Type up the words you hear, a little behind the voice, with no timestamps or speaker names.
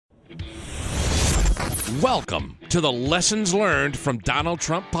Welcome to the Lessons Learned from Donald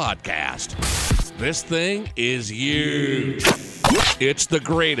Trump podcast. This thing is huge. It's the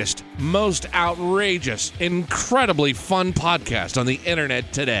greatest, most outrageous, incredibly fun podcast on the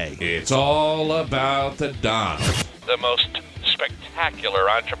internet today. It's all about the Don. The most spectacular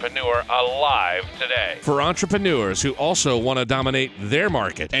entrepreneur alive today. For entrepreneurs who also want to dominate their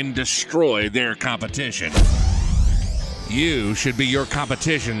market and destroy their competition. You should be your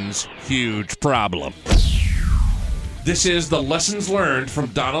competition's huge problem. This is the Lessons Learned from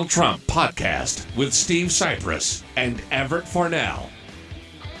Donald Trump podcast with Steve Cypress and Everett Farnell.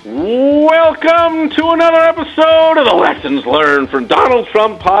 Welcome to another episode of the Lessons Learned from Donald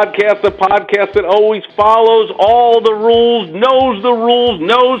Trump podcast, the podcast that always follows all the rules,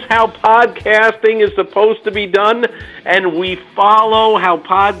 knows how podcasting is supposed to be done, and we follow how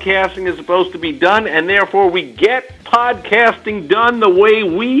podcasting is supposed to be done, and therefore we get podcasting done the way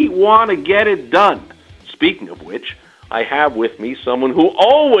we want to get it done. Speaking of which, I have with me someone who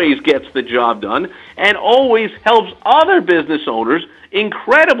always gets the job done and always helps other business owners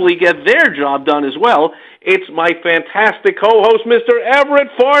incredibly get their job done as well. It's my fantastic co-host, Mr. Everett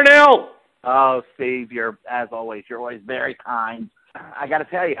Farnell. Oh, Steve, as always, you're always very kind. I got to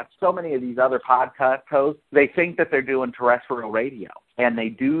tell you, so many of these other podcast hosts, they think that they're doing terrestrial radio, and they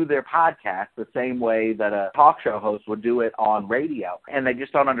do their podcast the same way that a talk show host would do it on radio, and they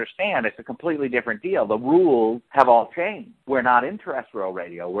just don't understand. It's a completely different deal. The rules have all changed. We're not in terrestrial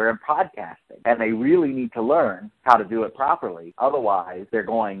radio. We're in podcasting, and they really need to learn how to do it properly. Otherwise, they're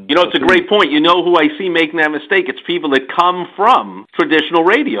going... You know, it's a great point. You know who I see making that mistake? It's people that come from traditional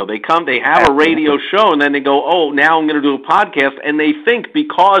radio. They have a radio show, and then they go, oh, now I'm going to do a podcast, and they think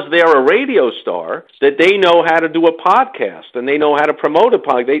because they're a radio star that they know how to do a podcast, and they know how to promote a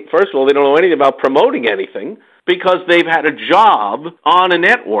podcast. First of all, they don't know anything about promoting anything, because they've had a job on a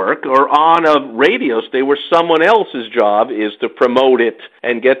network or on a radio station where someone else's job is to promote it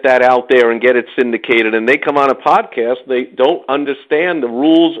and get that out there and get it syndicated. And they come on a podcast, they don't understand the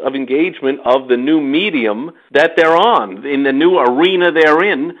rules of engagement of the new medium that they're on. In the new arena they're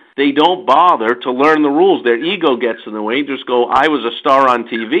in, they don't bother to learn the rules. Their ego gets in the way. Just go, I was a star on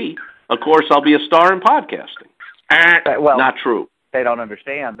TV. Of course, I'll be a star in podcasting. Well, not true. They don't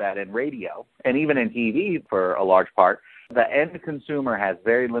understand that in radio, and even in TV for a large part, the end consumer has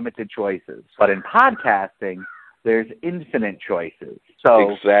very limited choices. But in podcasting, there's infinite choices.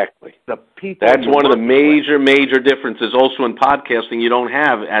 So exactly. The people That's one of the major differences. Also in podcasting, you don't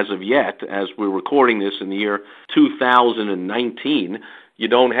have, as of yet, as we're recording this in the year 2019, you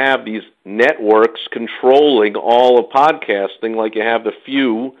don't have these networks controlling all of podcasting like you have the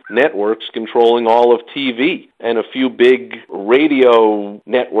few networks controlling all of TV and a few big radio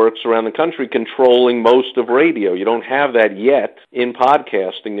networks around the country controlling most of radio. You don't have that yet in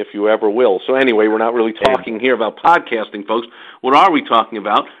podcasting, if you ever will. So anyway, we're not really talking here about podcasting, folks. What are we talking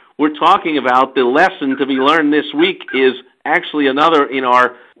about? We're talking about the lesson to be learned this week is actually another in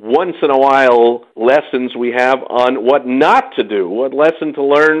our once-in-a-while lessons we have on what not to do, what lesson to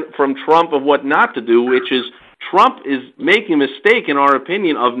learn from Trump of what not to do, which is Trump is making a mistake, in our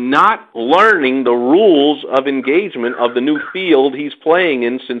opinion, of not learning the rules of engagement of the new field he's playing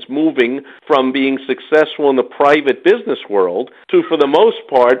in since moving from being successful in the private business world to, for the most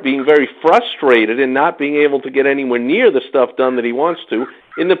part, being very frustrated and not being able to get anywhere near the stuff done that he wants to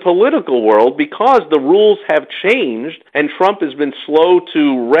in the political world because the rules have changed and Trump has been slow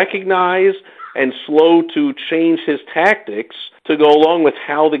to recognize and slow to change his tactics to go along with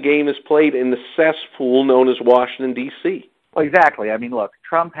how the game is played in the cesspool known as Washington, D.C. Well, exactly. I mean, look,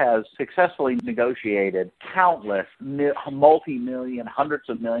 Trump has successfully negotiated countless multi-million, hundreds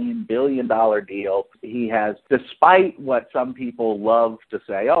of million, billion-dollar deals. He has, despite what some people love to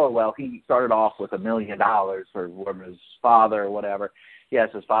say, oh, well, he started off with $1 million from his father or whatever. Yes,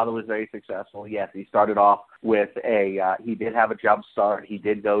 his father was very successful. Yes, he started off with he did have a jump start. He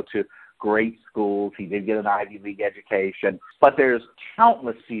did go to great schools. He did get an Ivy League education. But there's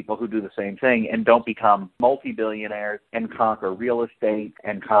countless people who do the same thing and don't become multi-billionaires and conquer real estate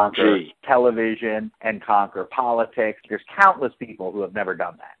and conquer television and conquer politics. There's countless people who have never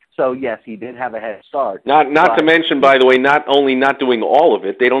done that. So, yes, he did have a head start. Not to mention, by the way, not only not doing all of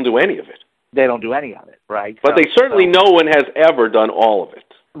it, they don't do any of it. They don't do any of it, right? But they certainly no one has ever done all of it.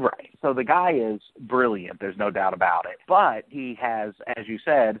 Right. So the guy is brilliant. There's no doubt about it. But he has, as you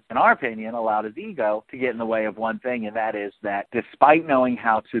said, in our opinion, allowed his ego to get in the way of one thing, and that is that despite knowing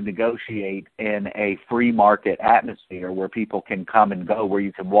how to negotiate in a free market atmosphere where people can come and go, where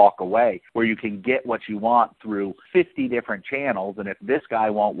you can walk away, where you can get what you want through 50 different channels, and if this guy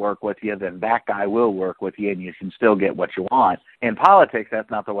won't work with you, then that guy will work with you, and you can still get what you want. In politics, that's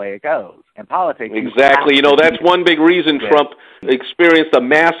not the way it goes. In politics, exactly. That's one big reason Trump experienced a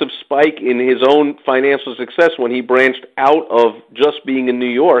massive spike in his own financial success when he branched out of just being in New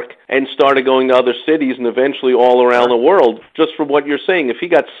York and started going to other cities and eventually all around the world. Just from what you're saying, if he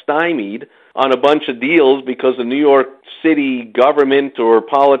got stymied on a bunch of deals because the New York City government or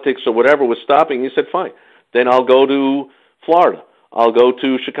politics or whatever was stopping, he said, fine, then I'll go to Florida, I'll go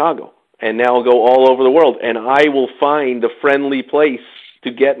to Chicago, and now I'll go all over the world, and I will find a friendly place to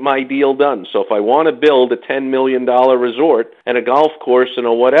get my deal done. So if I want to build a $10 million resort and a golf course and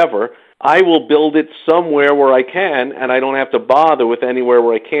a whatever, I will build it somewhere where I can, and I don't have to bother with anywhere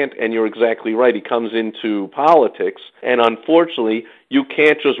where I can't. And you're exactly right. He comes into politics, and unfortunately, you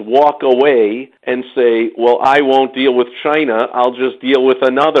can't just walk away and say, well, I won't deal with China. I'll just deal with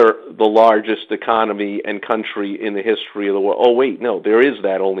the largest economy and country in the history of the world. Oh, wait, no, there is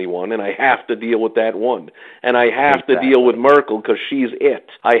that only one, and I have to deal with that one. And I have to deal with Merkel because she's it.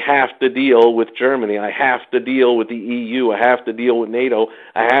 I have to deal with Germany. I have to deal with the EU. I have to deal with NATO.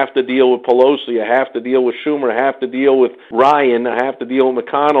 I have to deal with Pelosi. I have to deal with Schumer. I have to deal with Ryan. I have to deal with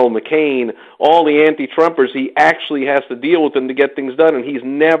McConnell, McCain, all the anti-Trumpers. He actually has to deal with them to get things done, and he's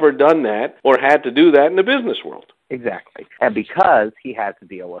never done that or had to do that in the business world. Exactly. And because he had to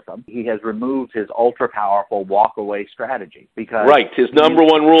deal with them, he has removed his ultra-powerful walk-away strategy. Because right. His number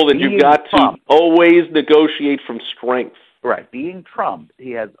one rule that you've got to always negotiate from strength. Right. Being Trump, he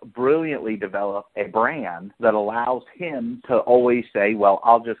has brilliantly developed a brand that allows him to always say, well,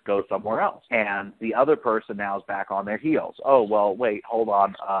 I'll just go somewhere else. And the other person now is back on their heels. Oh, well, wait, hold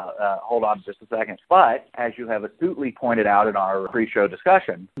on just a second. But as you have astutely pointed out in our pre-show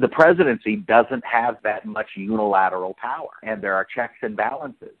discussion, the presidency doesn't have that much unilateral power. And there are checks and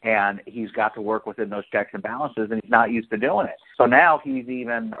balances. And he's got to work within those checks and balances, and he's not used to doing it. So now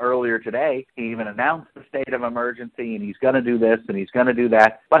earlier today, he even announced the state of emergency, and he's going to do this and he's going to do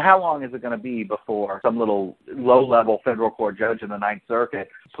that. But how long is it going to be before some little low-level federal court judge in the Ninth Circuit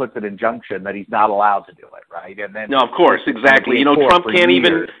puts an injunction that he's not allowed to do it, right? And then, no, of course, exactly. Trump can't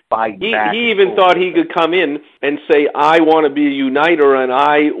even. He even thought he could come in and say, I want to be a uniter and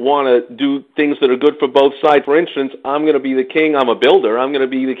I want to do things that are good for both sides. For instance, I'm going to be the king. I'm a builder. I'm going to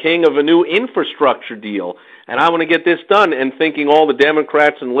be the king of a new infrastructure deal. And I want to get this done, and thinking all the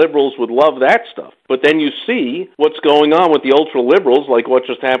Democrats and liberals would love that stuff. But then you see what's going on with the ultra-liberals, like what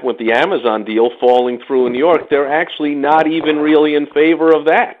just happened with the Amazon deal falling through in New York. They're actually not even really in favor of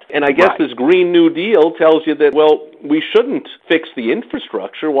that. And I guess this Green New Deal tells you that, well, we shouldn't fix the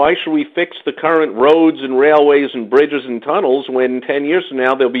infrastructure. Why should we fix the current roads and railways and bridges and tunnels when 10 years from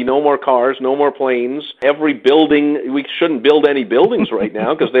now there'll be no more cars, no more planes? Every building, we shouldn't build any buildings right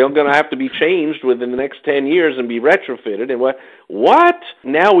now because they're going to have to be changed within the next 10 years and be retrofitted. And what?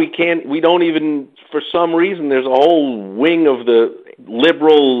 Now we don't even, for some reason, there's a whole wing of the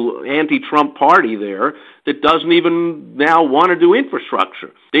liberal anti-Trump party there that doesn't even now want to do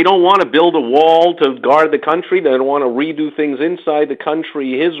infrastructure. They don't want to build a wall to guard the country. They don't want to redo things inside the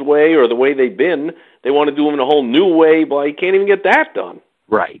country his way or the way they've been. They want to do them in a whole new way, but you can't even get that done.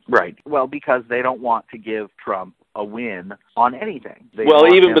 Right. Well, because they don't want to give Trump a win on anything.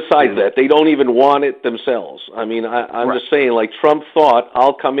 Even besides that, they don't even want it themselves. I mean, I'm just saying, like Trump thought,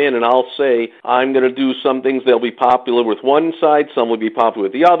 I'll come in and I'll say, I'm going to do some things that'll be popular with one side, some will be popular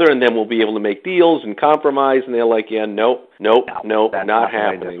with the other, and then we'll be able to make deals and compromise, and they're like, yeah, nope, not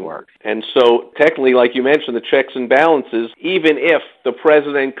happening. And so, technically, like you mentioned, the checks and balances, even if the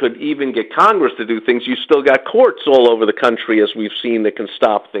president could even get Congress to do things, you still got courts all over the country, as we've seen, that can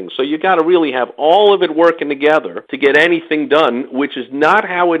stop things. So you got to really have all of it working together to get anything done, which is not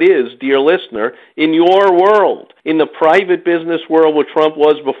how it is, dear listener, in your world. In the private business world where Trump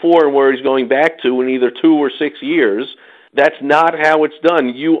was before and where he's going back to in either 2 or 6 years, that's not how it's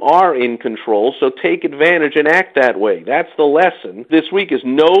done. You are in control, so take advantage and act that way. That's the lesson this week, is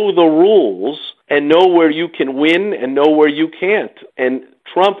know the rules and know where you can win and know where you can't. And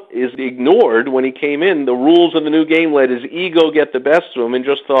Trump is ignored when he came in. The rules of the new game let his ego get the best of him and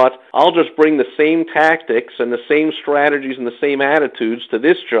just thought, I'll just bring the same tactics and the same strategies and the same attitudes to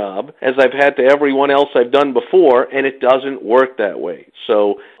this job as I've had to everyone else I've done before, and it doesn't work that way.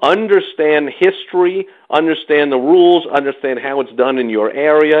 So understand history, understand the rules, understand how it's done in your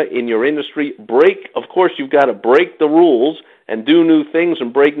area, in your industry. Of course, you've got to break the rules and do new things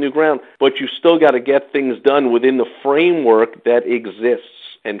and break new ground, but you still got to get things done within the framework that exists.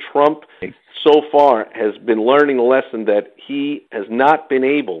 And Trump so far has been learning a lesson that he has not been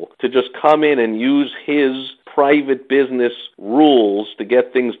able to just come in and use his private business rules to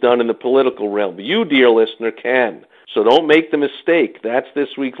get things done in the political realm. You, dear listener, can. So don't make the mistake. That's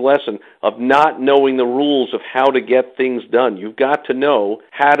this week's lesson of not knowing the rules of how to get things done. You've got to know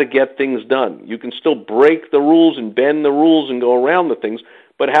how to get things done. You can still break the rules and bend the rules and go around the things,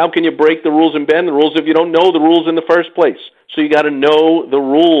 but how can you break the rules and bend the rules if you don't know the rules in the first place? So you got to know the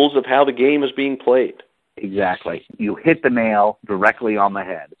rules of how the game is being played. Exactly. You hit the nail directly on the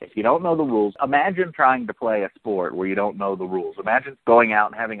head. If you don't know the rules, imagine trying to play a sport where you don't know the rules. Imagine going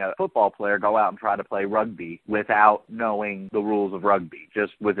out and having a football player go out and try to play rugby without knowing the rules of rugby,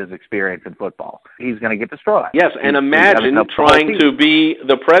 just with his experience in football. He's going to get destroyed. Yes, and imagine trying to be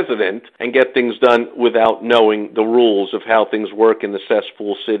the president and get things done without knowing the rules of how things work in the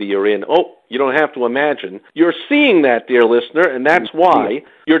cesspool city you're in. Oh, you don't have to imagine. You're seeing that, dear listener, and that's why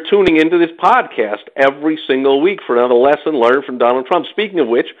you're tuning into this podcast every single week for another lesson learned from Donald Trump. Speaking of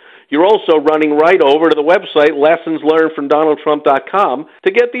which, you're also running right over to the website, lessonslearnedfromdonaldtrump.com,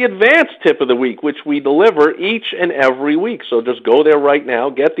 to get the advanced tip of the week, which we deliver each and every week. So just go there right now,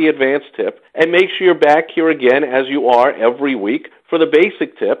 get the advanced tip, and make sure you're back here again, as you are every week, for the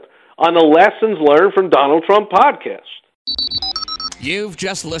basic tip on the Lessons Learned from Donald Trump podcast. You've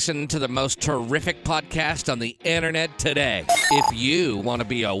just listened to the most terrific podcast on the internet today. If you want to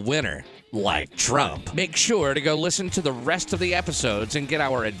be a winner like Trump, make sure to go listen to the rest of the episodes and get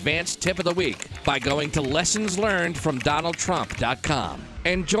our advanced tip of the week by going to lessonslearnedfromdonaldtrump.com.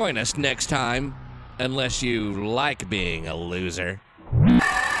 And join us next time, unless you like being a loser.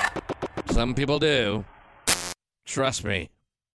 Some people do. Trust me.